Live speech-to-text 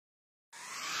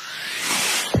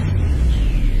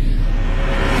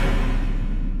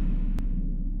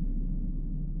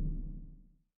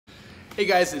Hey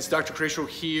guys, it's Dr. Kresimir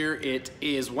here. It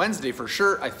is Wednesday for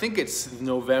sure. I think it's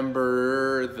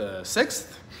November the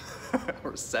 6th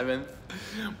or 7th.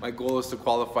 My goal is to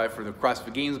qualify for the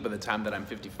CrossFit Games by the time that I'm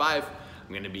 55.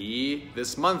 I'm gonna be,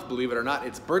 this month, believe it or not,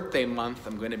 it's birthday month.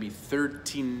 I'm gonna be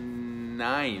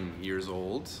 39 years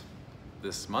old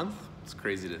this month. It's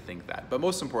crazy to think that. But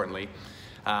most importantly,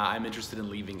 I'm interested in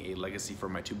leaving a legacy for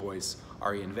my two boys,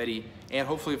 Ari and Vedi, and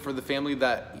hopefully for the family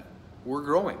that we're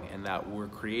growing and that we're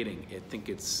creating. I think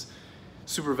it's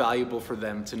super valuable for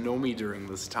them to know me during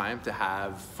this time, to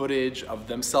have footage of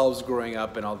themselves growing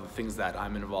up and all the things that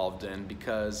I'm involved in,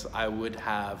 because I would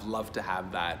have loved to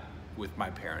have that with my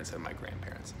parents and my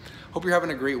grandparents. Hope you're having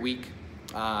a great week.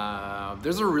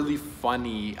 There's a really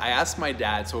funny, I asked my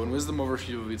dad, so in Wisdom Over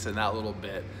Shivovitz in that little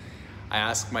bit, I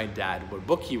asked my dad what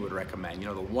book he would recommend. You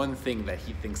know, the one thing that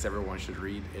he thinks everyone should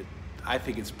read. I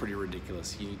think it's pretty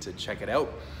ridiculous. You need to check it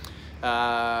out.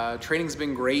 Training's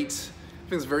been great.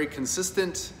 Everything's very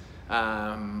consistent.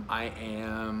 I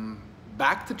am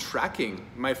back to tracking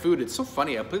my food. It's so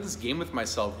funny. I play this game with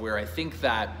myself where I think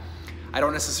that I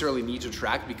don't necessarily need to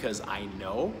track because I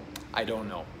know. I don't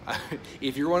know.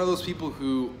 If you're one of those people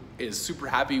who is super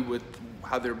happy with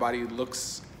how their body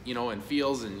looks, you know, and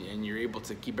feels, and you're able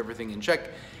to keep everything in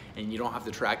check and you don't have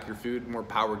to track your food, more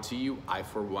power to you. I,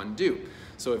 for one, do.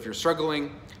 So if you're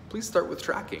struggling, please start with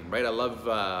tracking, right? I love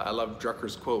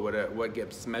Drucker's quote, what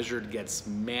gets measured gets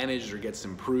managed or gets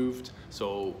improved.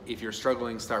 So if you're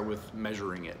struggling, start with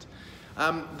measuring it.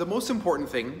 The most important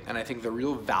thing, and I think the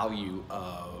real value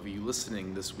of you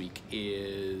listening this week,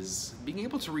 is being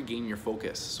able to regain your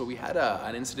focus. So we had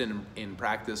an incident in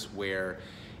practice where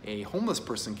a homeless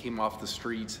person came off the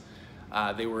street.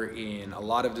 They were in a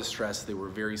lot of distress. They were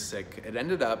very sick. It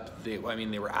ended up, they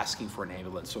were asking for an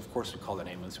ambulance. So of course we called an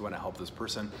ambulance. We want to help this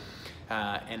person.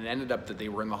 And it ended up that they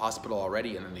were in the hospital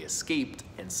already, and then they escaped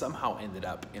and somehow ended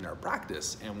up in our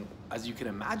practice. And as you can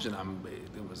imagine,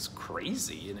 it was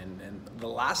crazy. And the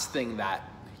last thing that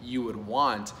you would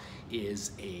want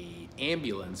is an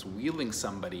ambulance wheeling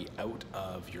somebody out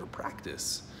of your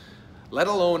practice, let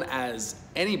alone as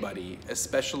anybody,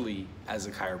 especially as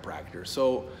a chiropractor.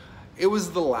 So it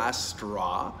was the last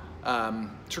straw.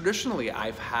 Traditionally,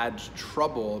 I've had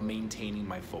trouble maintaining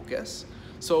my focus.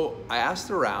 So I asked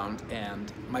around,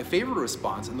 and my favorite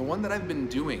response, and the one that I've been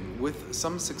doing with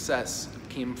some success,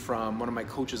 came from one of my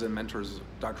coaches and mentors,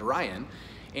 Dr. Ryan.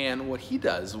 And what he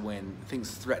does when things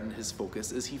threaten his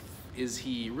focus is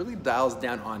he really dials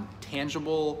down on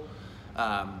tangible,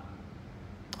 on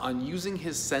using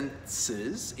his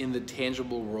senses in the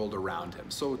tangible world around him.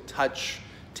 So touch,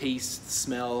 taste,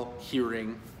 smell,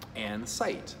 hearing, and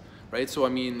sight, right? So I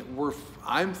mean,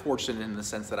 I'm fortunate in the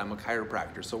sense that I'm a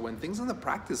chiropractor. So when things in the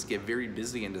practice get very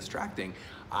busy and distracting,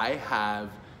 I have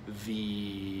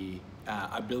the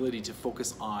ability to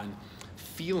focus on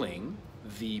feeling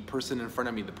the person in front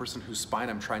of me, the person whose spine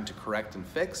I'm trying to correct and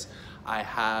fix. I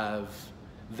have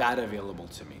that available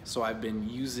to me. So I've been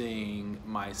using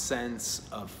my sense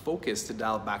of focus to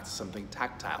dial back to something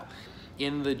tactile.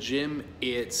 In the gym,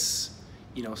 it's,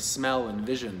 you know, smell and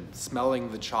vision, smelling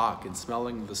the chalk and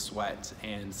smelling the sweat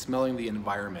and smelling the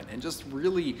environment. And just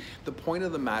really, the point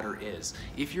of the matter is,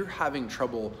 if you're having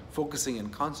trouble focusing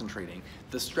and concentrating,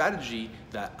 the strategy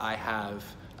that I have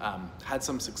had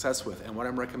some success with, and what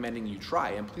I'm recommending you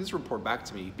try, and please report back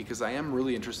to me because I am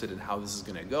really interested in how this is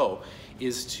gonna go,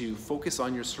 is to focus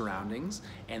on your surroundings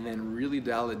and then really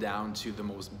dial it down to the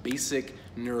most basic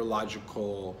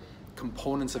neurological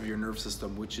components of your nerve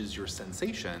system, which is your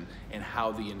sensation and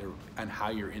how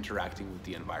you're interacting with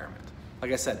the environment.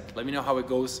 Like I said, let me know how it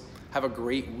goes. Have a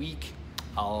great week.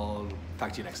 I'll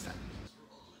talk to you next time.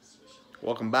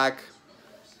 Welcome back.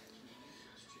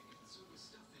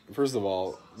 First of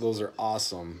all, those are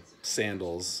awesome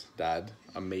sandals, Dad.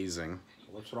 Amazing.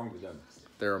 What's wrong with them?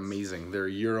 They're amazing. They're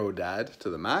Euro Dad to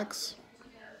the max.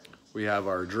 We have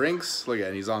our drinks. Look at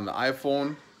it, he's on the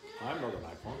iPhone. I'm not an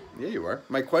iPhone. Yeah, you are.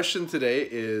 My question today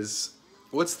is,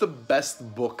 what's the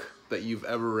best book that you've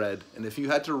ever read? And if you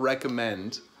had to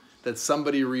recommend that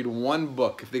somebody read one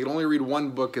book, if they could only read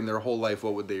one book in their whole life,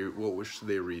 what should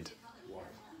they read?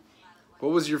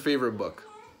 What was your favorite book?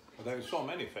 There are so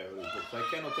many favorite books. I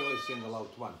cannot really single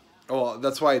out one. Oh,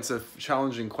 that's why it's a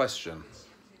challenging question.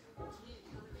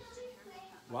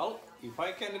 Well, if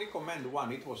I can recommend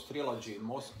one, it was trilogy,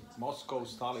 Moscow,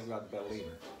 Stalingrad, Berlin.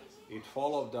 It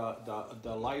followed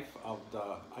the life of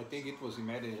I think it was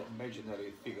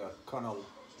imaginary figure, Colonel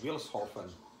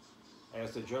Wilshofen,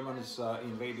 as the Germans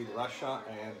invaded Russia,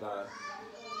 and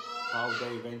how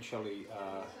they eventually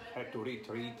had to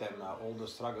retreat, and all the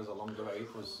struggles along the way.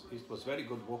 It was very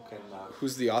good book. And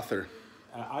who's the author?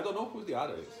 I don't know who the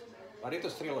author is. But it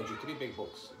was trilogy, 3 big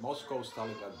books. Moscow,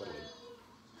 Stalingrad, Berlin.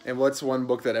 And what's one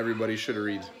book that everybody should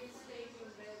read?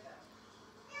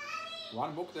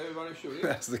 One book that everybody should read?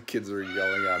 As the kids were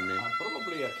yelling at me.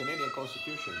 Probably a Canadian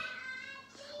Constitution.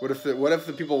 What if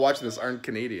the people watching this aren't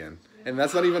Canadian? And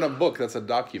that's not even a book, that's a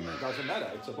document. Doesn't matter,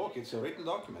 it's a book, it's a written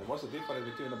document. What's the difference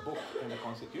between a book and a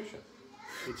constitution?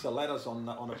 It's the letters on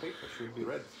a paper, should be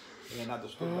read and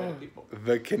understood by the people.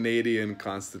 The Canadian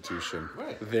Constitution.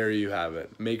 Right. There you have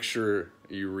it. Make sure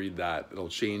you read that. It'll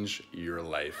change your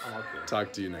life. Okay.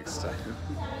 Talk to you next time.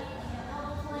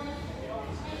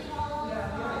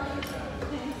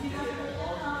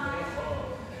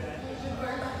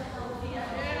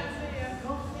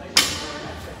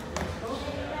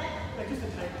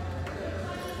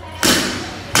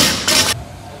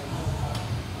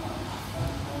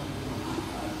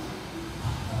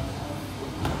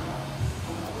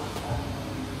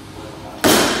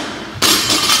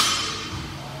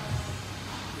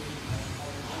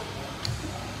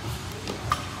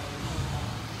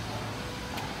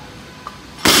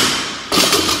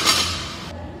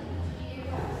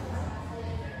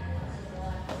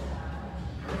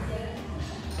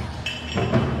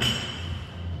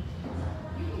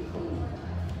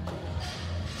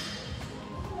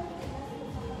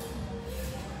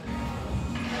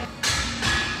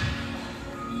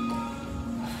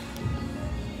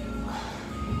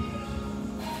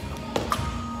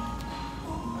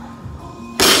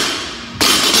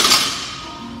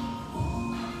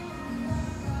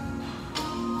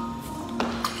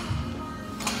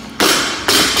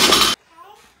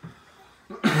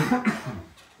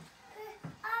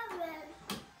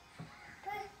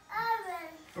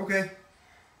 Okay.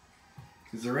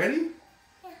 Is it ready?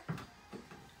 Yeah.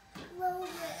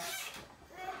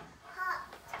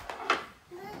 Hot.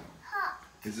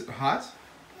 Is it hot?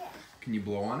 Yeah. Can you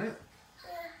blow on it?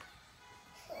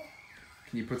 Yeah.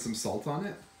 Can you put some salt on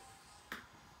it?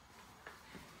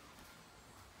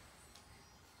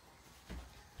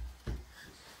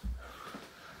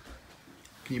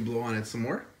 Can you blow on it some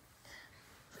more?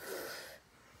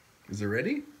 Is it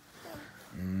ready?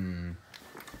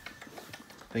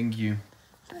 Thank you.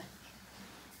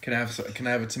 Can I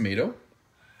have a tomato?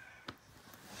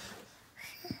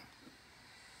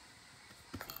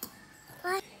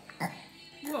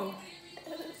 Whoa.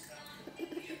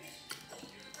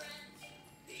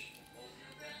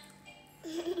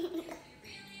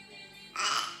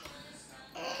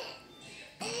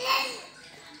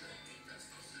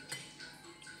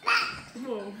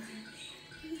 Whoa.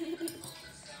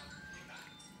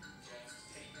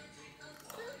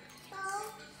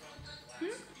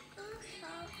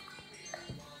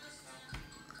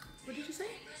 What did you say?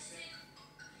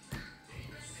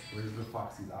 Where's the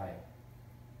foxy's eye?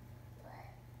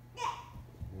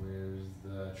 Where's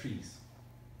the trees?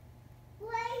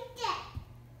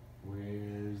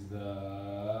 Where's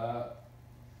the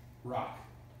rock?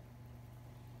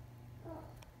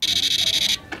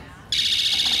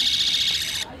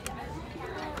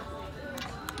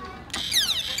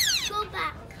 Go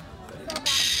back.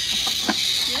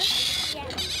 Yes? Yeah.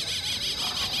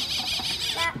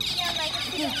 You're like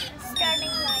starting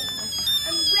line.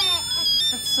 I'm red.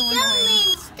 That's so Don't annoying.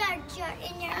 mean start your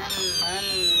in your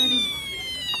Ready?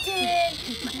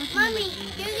 Mommy,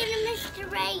 you're gonna miss the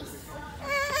race.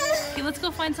 Okay, let's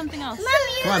go find something else. Mommy,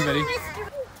 you're Come on, gonna Betty. miss the